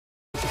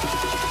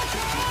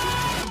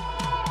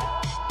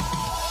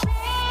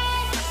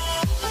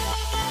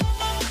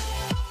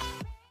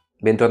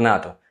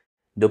Bentornato!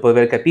 Dopo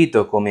aver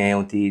capito come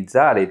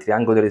utilizzare il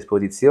triangolo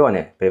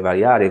dell'esposizione per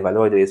variare il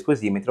valore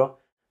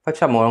dell'esposimetro,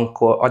 facciamo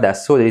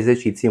adesso degli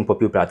esercizi un po'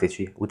 più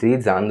pratici,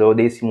 utilizzando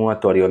dei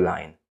simulatori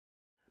online.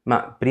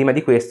 Ma prima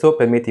di questo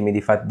permettimi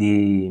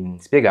di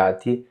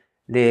spiegarti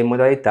le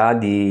modalità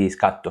di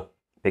scatto,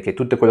 perché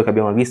tutto quello che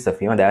abbiamo visto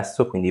fino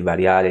adesso, quindi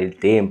variare il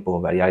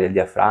tempo, variare il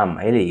diaframma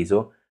e le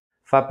ISO,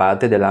 fa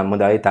parte della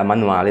modalità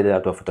manuale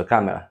della tua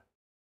fotocamera,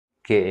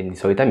 che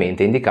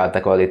solitamente è indicata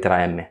con la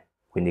lettera M.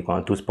 Quindi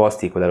quando tu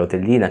sposti quella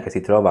rotellina che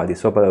si trova al di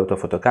sopra della tua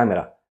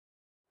fotocamera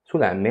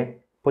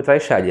sull'M, potrai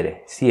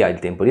scegliere sia il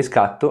tempo di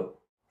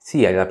scatto,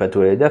 sia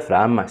l'apertura del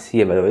diaframma,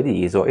 sia il valore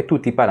di ISO e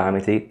tutti i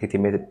parametri che ti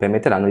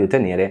permetteranno di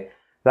ottenere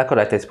la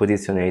corretta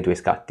esposizione dei tuoi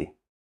scatti.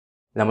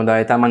 La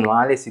modalità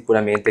manuale è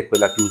sicuramente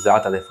quella più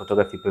usata dai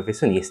fotografi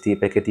professionisti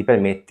perché ti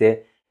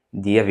permette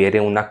di avere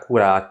un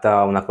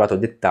accurato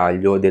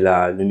dettaglio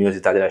della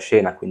luminosità della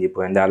scena, quindi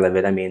puoi andarla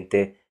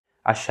veramente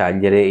a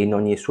scegliere in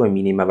ogni sua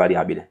minima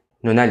variabile.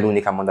 Non è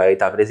l'unica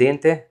modalità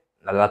presente,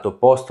 dal lato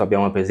opposto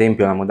abbiamo per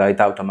esempio la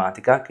modalità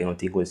automatica, che non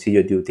ti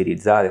consiglio di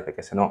utilizzare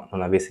perché sennò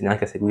non avresti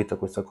neanche seguito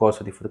questo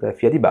corso di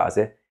fotografia di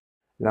base.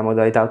 La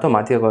modalità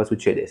automatica cosa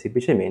succede?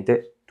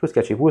 Semplicemente tu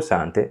schiacci il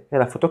pulsante e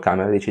la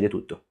fotocamera decide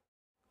tutto.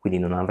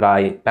 Quindi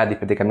perdi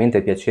praticamente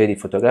il piacere di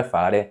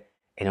fotografare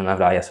e non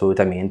avrai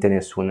assolutamente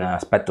nessun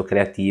aspetto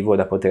creativo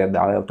da poter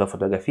dare alla tua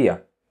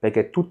fotografia, perché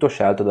è tutto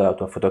scelto dalla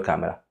tua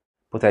fotocamera.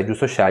 Potrai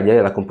giusto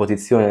scegliere la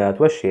composizione della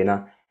tua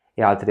scena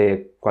e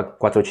altre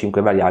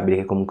 4-5 variabili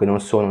che comunque non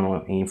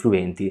sono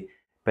influenti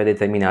per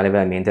determinare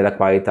veramente la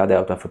qualità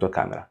della tua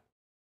fotocamera.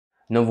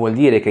 Non vuol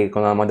dire che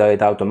con la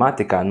modalità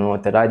automatica non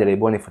otterrai delle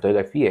buone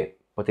fotografie,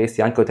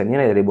 potresti anche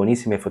ottenere delle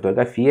buonissime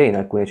fotografie in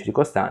alcune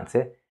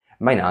circostanze,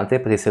 ma in altre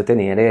potresti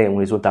ottenere un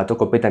risultato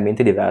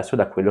completamente diverso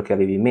da quello che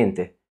avevi in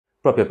mente,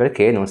 proprio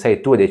perché non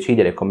sei tu a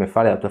decidere come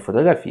fare la tua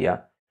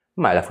fotografia,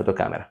 ma è la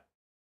fotocamera.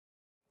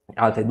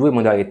 Altre due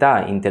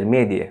modalità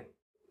intermedie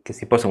che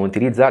si possono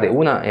utilizzare,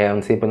 una è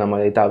sempre una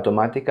modalità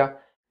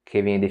automatica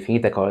che viene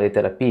definita con la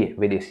lettera P,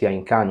 vedi sia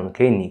in Canon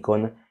che in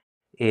Nikon,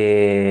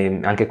 e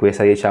anche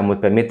questa diciamo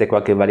permette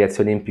qualche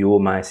variazione in più,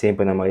 ma è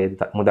sempre una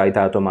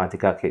modalità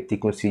automatica che ti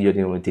consiglio di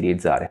non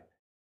utilizzare.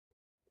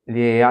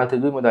 Le altre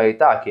due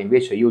modalità che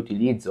invece io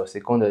utilizzo a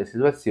seconda delle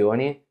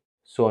situazioni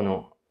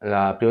sono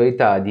la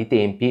priorità di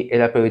tempi e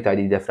la priorità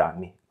di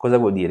diaframmi. Cosa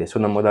vuol dire?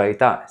 Sono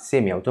modalità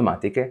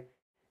semi-automatiche.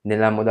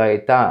 Nella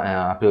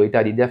modalità a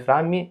priorità di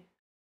diaframmi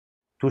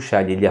tu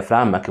scegli il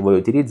diaframma che vuoi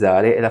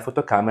utilizzare e la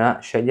fotocamera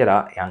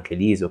sceglierà, e anche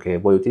l'ISO che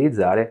vuoi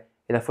utilizzare,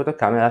 e la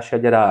fotocamera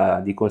sceglierà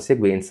di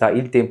conseguenza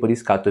il tempo di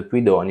scatto più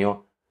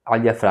idoneo al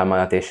diaframma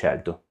da te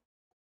scelto.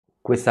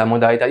 Questa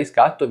modalità di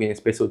scatto viene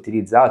spesso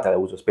utilizzata, la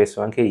uso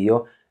spesso anche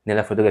io,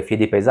 nella fotografia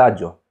di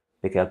paesaggio,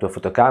 perché la tua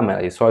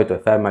fotocamera di solito è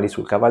ferma lì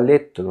sul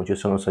cavalletto, non ci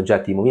sono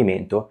soggetti in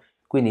movimento,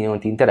 quindi non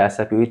ti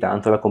interessa più di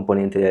tanto la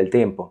componente del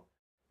tempo,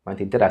 ma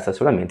ti interessa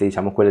solamente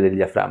diciamo quella del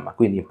diaframma,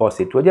 quindi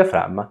imposti il tuo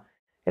diaframma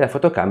e la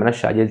fotocamera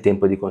sceglie il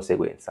tempo di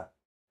conseguenza.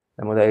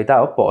 La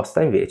modalità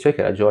opposta invece,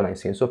 che ragiona in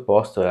senso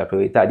opposto, è la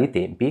priorità di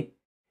tempi,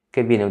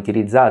 che viene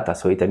utilizzata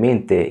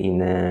solitamente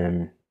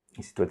in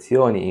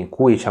situazioni in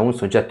cui c'è un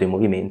soggetto in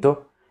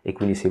movimento e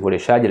quindi si vuole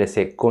scegliere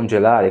se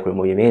congelare quel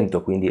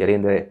movimento, quindi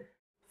rendere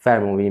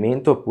fermo il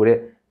movimento,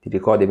 oppure, ti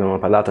ricordi abbiamo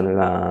parlato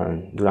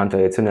durante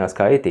la lezione della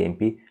scala dei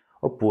tempi,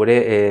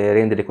 oppure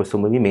rendere questo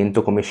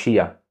movimento come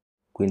scia,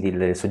 quindi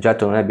il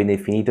soggetto non è ben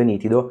definito e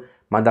nitido,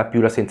 ma dà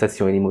più la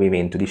sensazione di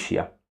movimento, di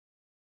scia.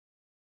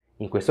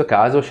 In questo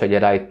caso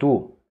sceglierai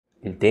tu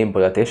il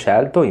tempo da te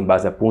scelto in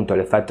base appunto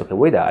all'effetto che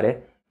vuoi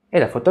dare e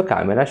la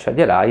fotocamera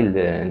sceglierà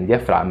il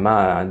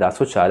diaframma da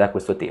associare a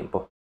questo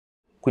tempo.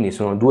 Quindi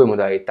sono due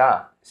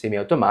modalità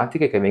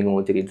semiautomatiche che vengono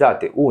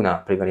utilizzate, una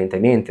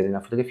prevalentemente nella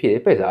fotografia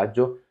del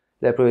paesaggio,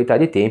 la priorità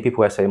dei tempi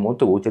può essere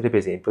molto utile per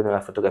esempio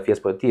nella fotografia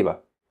sportiva,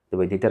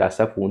 dove ti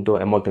interessa appunto,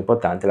 è molto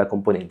importante la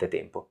componente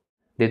tempo.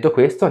 Detto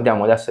questo,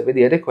 andiamo adesso a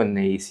vedere con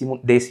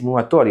dei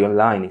simulatori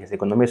online che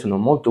secondo me sono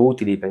molto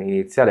utili per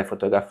iniziare a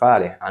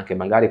fotografare, anche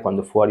magari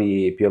quando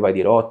fuori piove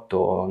di rotto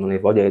o non hai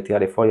voglia di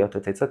tirare fuori la tua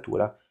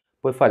attrezzatura,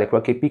 puoi fare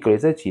qualche piccolo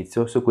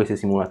esercizio su questi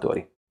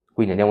simulatori.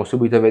 Quindi andiamo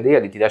subito a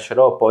vedere, ti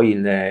lascerò poi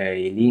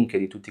i link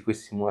di tutti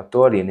questi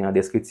simulatori nella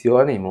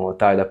descrizione in modo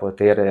tale da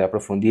poter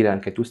approfondire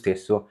anche tu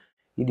stesso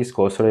il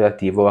discorso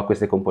relativo a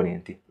queste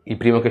componenti. Il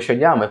primo che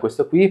scegliamo è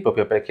questo qui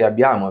proprio perché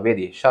abbiamo,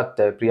 vedi,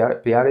 Shutter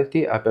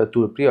Priority,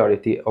 Aperture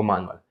Priority o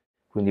Manual.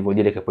 Quindi vuol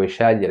dire che puoi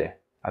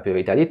scegliere a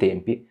priorità di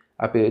tempi,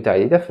 a priorità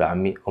di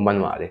diaframmi o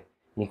manuale.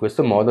 In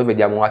questo modo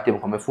vediamo un attimo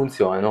come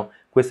funzionano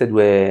queste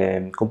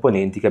due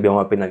componenti che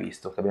abbiamo appena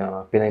visto, che abbiamo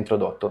appena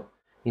introdotto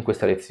in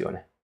questa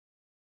lezione.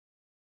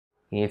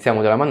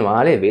 Iniziamo dalla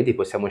manuale e vedi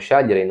possiamo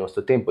scegliere il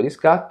nostro tempo di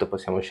scatto,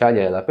 possiamo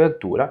scegliere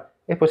l'apertura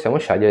e possiamo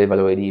scegliere il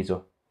valore di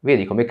ISO.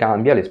 Vedi come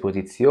cambia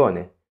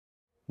l'esposizione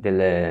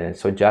del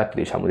soggetto,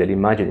 diciamo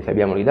dell'immagine che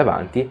abbiamo lì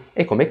davanti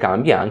e come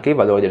cambia anche il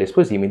valore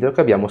dell'esposimetro che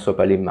abbiamo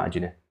sopra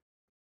l'immagine.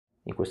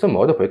 In questo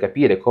modo puoi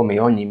capire come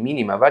ogni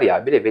minima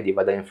variabile vedi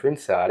vada a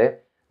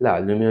influenzare la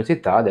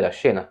luminosità della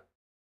scena.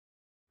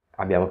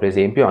 Abbiamo per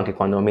esempio anche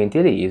quando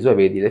aumenti l'ISO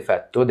vedi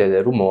l'effetto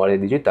del rumore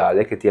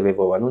digitale che ti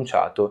avevo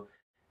annunciato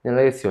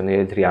nella lezione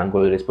del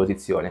triangolo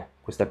dell'esposizione,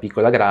 questa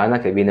piccola grana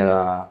che viene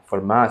a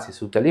formarsi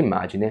su tutta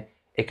l'immagine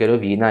e che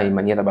rovina in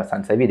maniera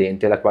abbastanza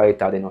evidente la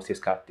qualità dei nostri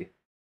scatti.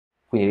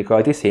 Quindi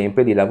ricordati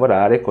sempre di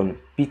lavorare con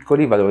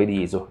piccoli valori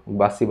di ISO,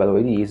 bassi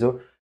valori di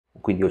ISO,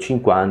 quindi o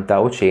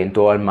 50 o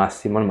 100 o al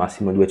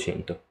massimo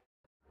 200.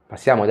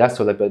 Passiamo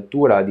adesso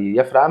all'apertura di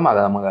diaframma,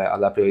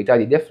 alla priorità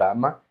di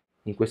diaframma.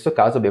 In questo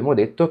caso abbiamo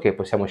detto che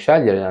possiamo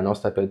scegliere la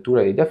nostra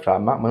apertura di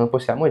diaframma, ma non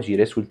possiamo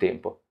agire sul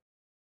tempo.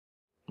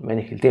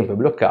 Bene che il tempo è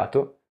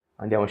bloccato,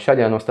 andiamo a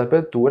scegliere la nostra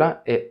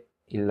apertura e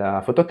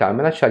la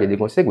fotocamera sceglie di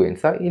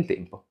conseguenza il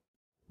tempo.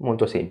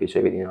 Molto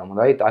semplice, vedi nella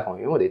modalità, come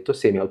abbiamo detto,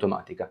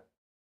 semi-automatica.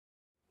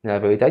 Nella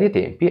priorità dei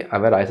tempi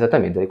avverrà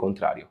esattamente il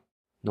contrario.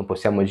 Non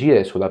possiamo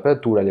agire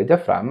sull'apertura del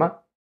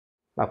diaframma,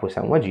 ma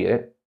possiamo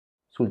agire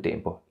sul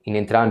tempo. In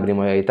entrambe le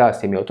modalità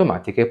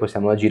semi-automatiche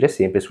possiamo agire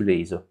sempre sulle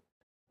ISO.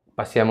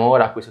 Passiamo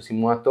ora a questo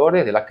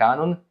simulatore della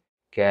Canon,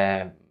 che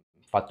è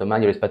fatto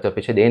meglio rispetto al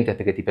precedente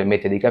perché ti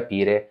permette di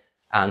capire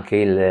anche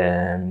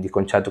il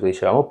concetto che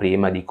dicevamo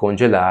prima di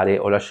congelare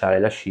o lasciare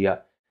la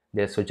scia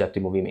del soggetto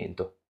in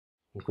movimento.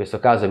 In questo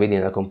caso vedi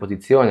nella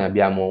composizione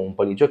abbiamo un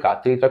po' di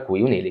giocattoli, tra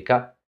cui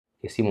un'elica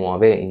che si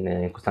muove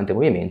in costante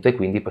movimento e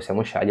quindi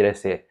possiamo scegliere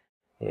se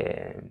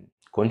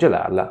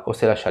congelarla o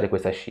se lasciare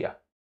questa scia.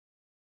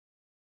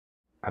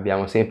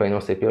 Abbiamo sempre le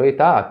nostre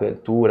priorità,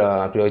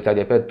 priorità di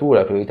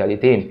apertura, priorità di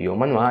tempi o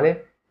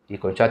manuale. Il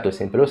concetto è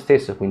sempre lo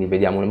stesso, quindi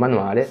vediamo il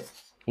manuale.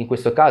 In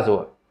questo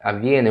caso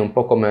avviene un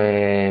po'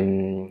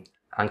 come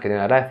anche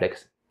nella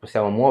reflex,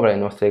 possiamo muovere le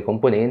nostre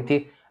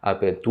componenti,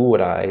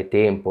 apertura e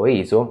tempo e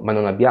ISO, ma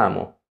non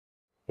abbiamo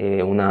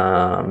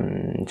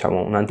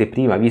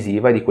un'anteprima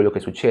visiva di quello che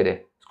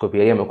succede.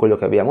 Scopriremo quello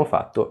che abbiamo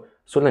fatto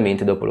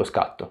solamente dopo lo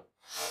scatto.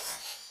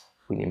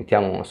 Quindi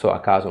mettiamo a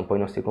caso un po' i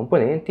nostri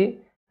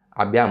componenti,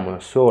 abbiamo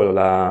solo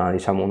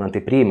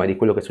un'anteprima di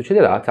quello che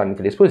succederà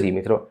tramite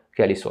l'esposimetro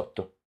che è lì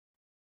sotto.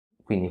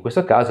 Quindi in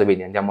questo caso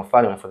vedi, andiamo a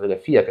fare una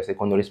fotografia che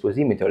secondo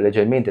l'esposimetro è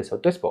leggermente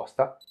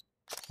sottoesposta.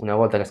 Una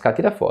volta che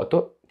scatti la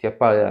foto ti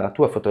appare la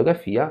tua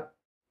fotografia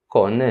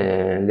con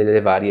delle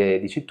varie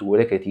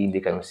diciture che ti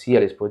indicano sia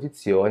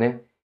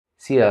l'esposizione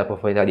sia la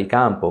profondità di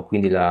campo,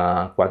 quindi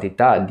la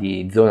quantità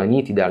di zona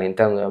nitida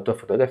all'interno della tua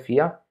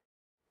fotografia,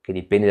 che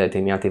dipende da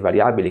determinate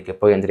variabili che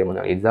poi andremo a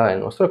analizzare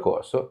nel nostro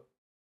corso,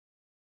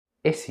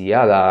 e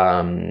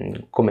sia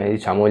come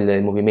diciamo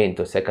il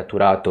movimento, se è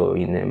catturato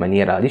in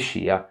maniera di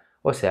scia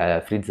o se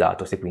è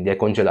frizzato, se quindi è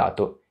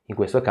congelato. In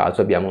questo caso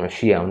abbiamo una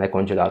scia, non è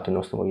congelato il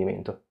nostro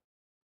movimento.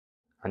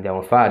 Andiamo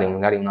a fare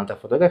magari un'altra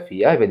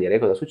fotografia e vedere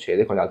cosa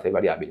succede con le altre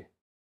variabili.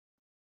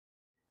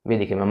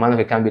 Vedi che man mano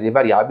che cambi le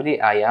variabili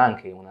hai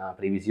anche una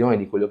previsione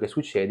di quello che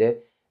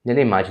succede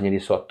nelle immagini di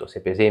sotto.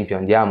 Se per esempio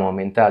andiamo a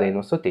aumentare il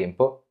nostro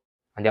tempo,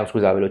 a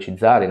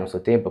velocizzare il nostro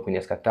tempo, quindi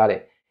a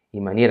scattare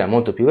in maniera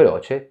molto più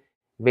veloce,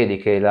 vedi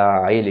che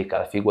la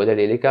figura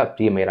dell'elica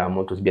prima era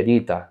molto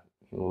sbiadita,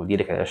 vuol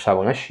dire che lasciava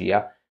una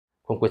scia,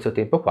 con questo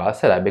tempo qua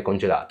sarebbe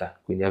congelata,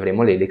 quindi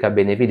avremo l'elica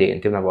ben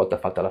evidente una volta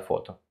fatta la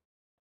foto.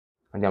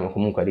 Andiamo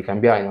comunque a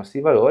ricambiare i nostri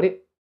valori,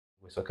 in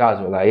questo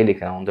caso la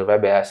elica non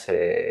dovrebbe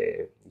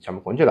essere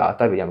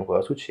congelata, vediamo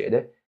cosa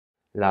succede.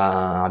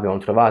 Abbiamo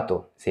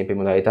trovato, sempre in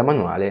modalità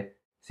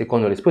manuale,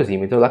 secondo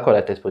l'esposimetro, la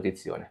corretta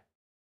esposizione.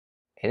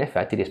 E in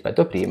effetti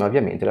rispetto a prima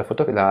ovviamente la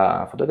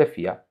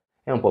fotografia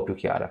è un po' più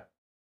chiara.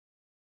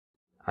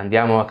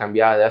 Andiamo a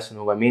cambiare adesso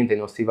nuovamente i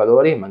nostri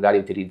valori, magari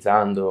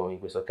utilizzando in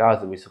questo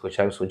caso, visto che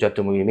c'è un soggetto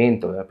in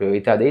movimento, la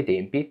priorità dei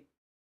tempi,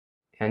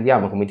 e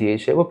andiamo, come ti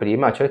dicevo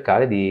prima, a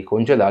cercare di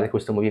congelare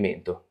questo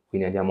movimento.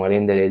 Quindi andiamo a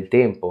rendere il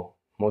tempo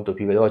molto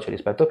più veloce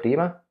rispetto a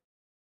prima,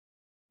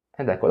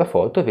 ed ecco la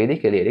foto, vedi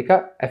che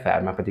l'elica è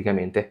ferma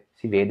praticamente,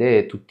 si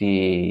vede tutti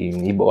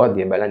i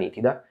bordi, è bella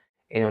nitida,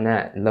 e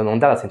non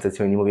dà la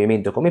sensazione di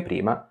movimento come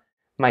prima,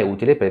 ma è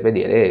utile per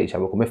vedere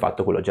come è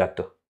fatto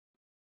quell'oggetto.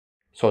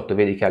 Sotto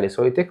vedi che ha le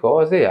solite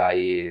cose,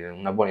 hai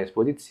una buona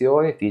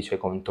esposizione, ti dice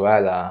quanto è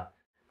la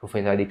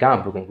profondità di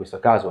campo, che in questo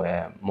caso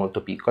è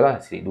molto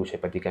piccola, si riduce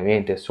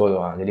praticamente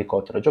solo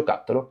all'elicottero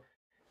giocattolo,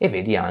 e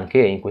vedi anche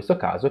in questo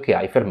caso che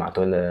hai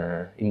fermato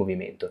il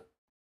movimento.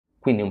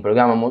 Quindi un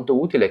programma molto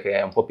utile che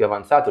è un po' più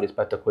avanzato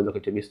rispetto a quello che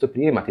ti ho visto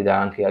prima, ti dà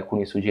anche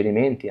alcuni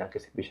suggerimenti, anche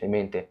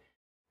semplicemente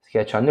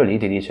schiacciando lì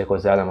ti dice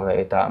cos'è la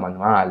modalità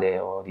manuale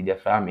o di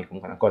diaframmi,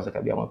 comunque una cosa che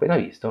abbiamo appena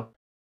visto.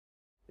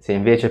 Se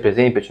invece per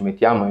esempio ci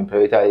mettiamo in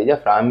priorità dei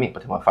diaframmi,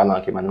 potremmo farlo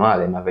anche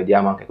manuale, ma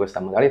vediamo anche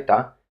questa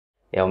modalità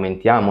e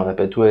aumentiamo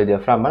l'apertura del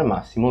diaframma al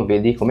massimo,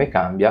 vedi come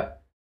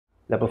cambia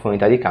la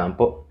profondità di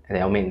campo e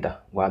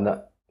aumenta.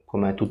 Guarda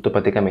come è tutto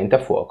praticamente a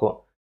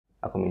fuoco,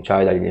 a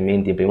cominciare dagli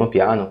elementi in primo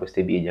piano,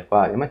 queste biglie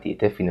qua, le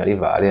matite, fino ad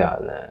arrivare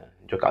al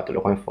giocattolo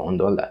qua in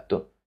fondo, al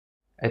letto.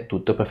 È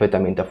tutto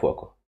perfettamente a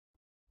fuoco.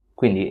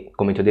 Quindi,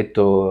 come ti ho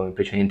detto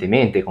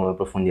precedentemente, come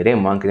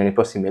approfondiremo anche nelle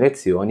prossime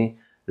lezioni,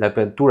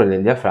 l'apertura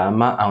del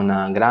diaframma ha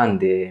una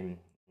grande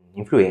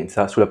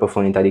influenza sulla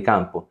profondità di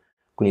campo,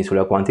 quindi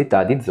sulla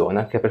quantità di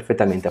zona che è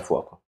perfettamente a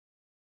fuoco.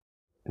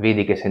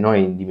 Vedi che se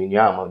noi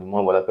diminuiamo di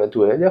nuovo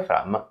l'apertura del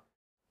diaframma,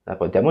 la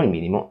portiamo al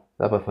minimo,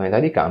 la profondità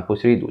di campo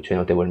si riduce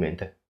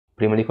notevolmente.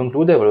 Prima di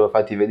concludere volevo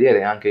farti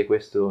vedere anche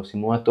questo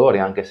simulatore,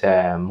 anche se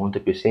è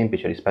molto più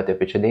semplice rispetto ai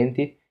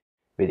precedenti.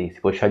 Vedi, si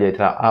può scegliere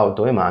tra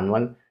auto e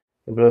manual,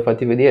 e volevo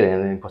farti vedere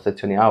nelle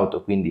impostazioni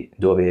auto, quindi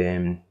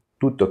dove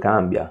tutto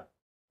cambia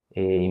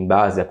in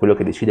base a quello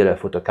che decide la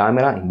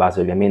fotocamera, in base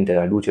ovviamente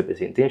alla luce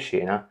presente in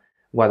scena.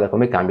 Guarda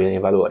come cambiano i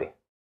valori.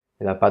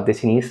 Nella parte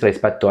sinistra,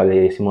 rispetto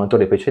ai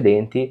simulatori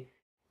precedenti,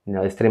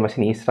 nell'estrema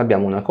sinistra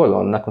abbiamo una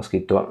colonna con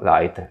scritto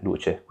light,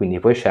 luce, quindi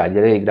puoi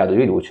scegliere il grado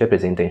di luce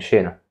presente in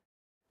scena.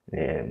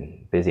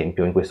 Per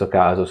esempio in questo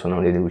caso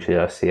sono le luci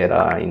della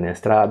sera in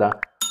strada,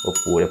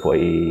 oppure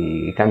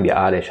puoi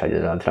cambiare,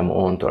 scegliere il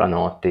tramonto, la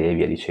notte e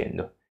via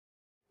dicendo.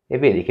 E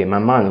vedi che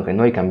man mano che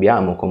noi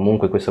cambiamo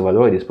comunque questo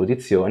valore di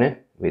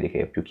esposizione, vedi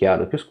che è più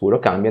chiaro e più scuro,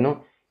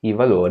 cambiano i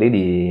valori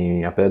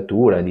di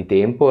apertura, di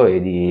tempo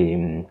e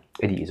di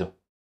ISO,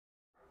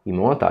 in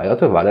modo tale da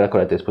trovare la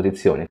corretta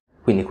esposizione.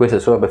 Quindi questo è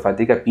solo per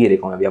farti capire,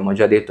 come abbiamo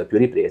già detto a più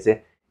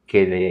riprese, che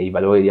i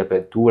valori di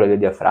apertura del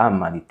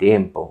diaframma, di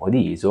tempo o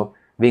di ISO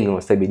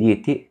vengono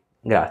stabiliti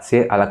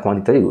grazie alla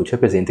quantità di luce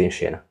presente in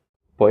scena.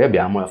 Poi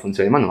abbiamo la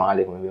funzione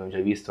manuale, come abbiamo già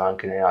visto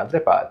anche nelle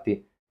altre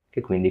parti,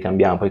 che quindi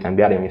puoi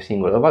cambiare ogni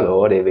singolo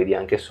valore, vedi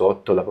anche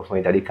sotto la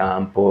profondità di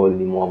campo,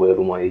 di nuovo il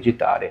rumore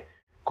digitale,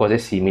 cose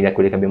simili a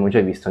quelle che abbiamo già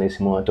visto nei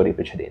simulatori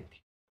precedenti.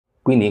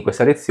 Quindi in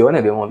questa lezione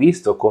abbiamo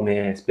visto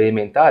come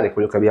sperimentare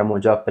quello che abbiamo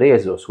già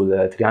appreso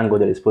sul triangolo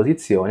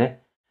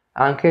dell'esposizione,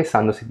 anche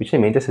stando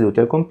semplicemente seduti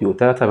al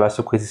computer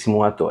attraverso questi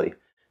simulatori,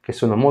 che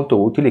sono molto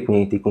utili,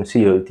 quindi ti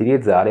consiglio di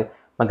utilizzare,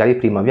 magari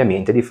prima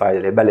ovviamente di fare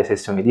delle belle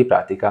sessioni di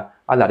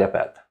pratica all'aria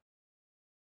aperta.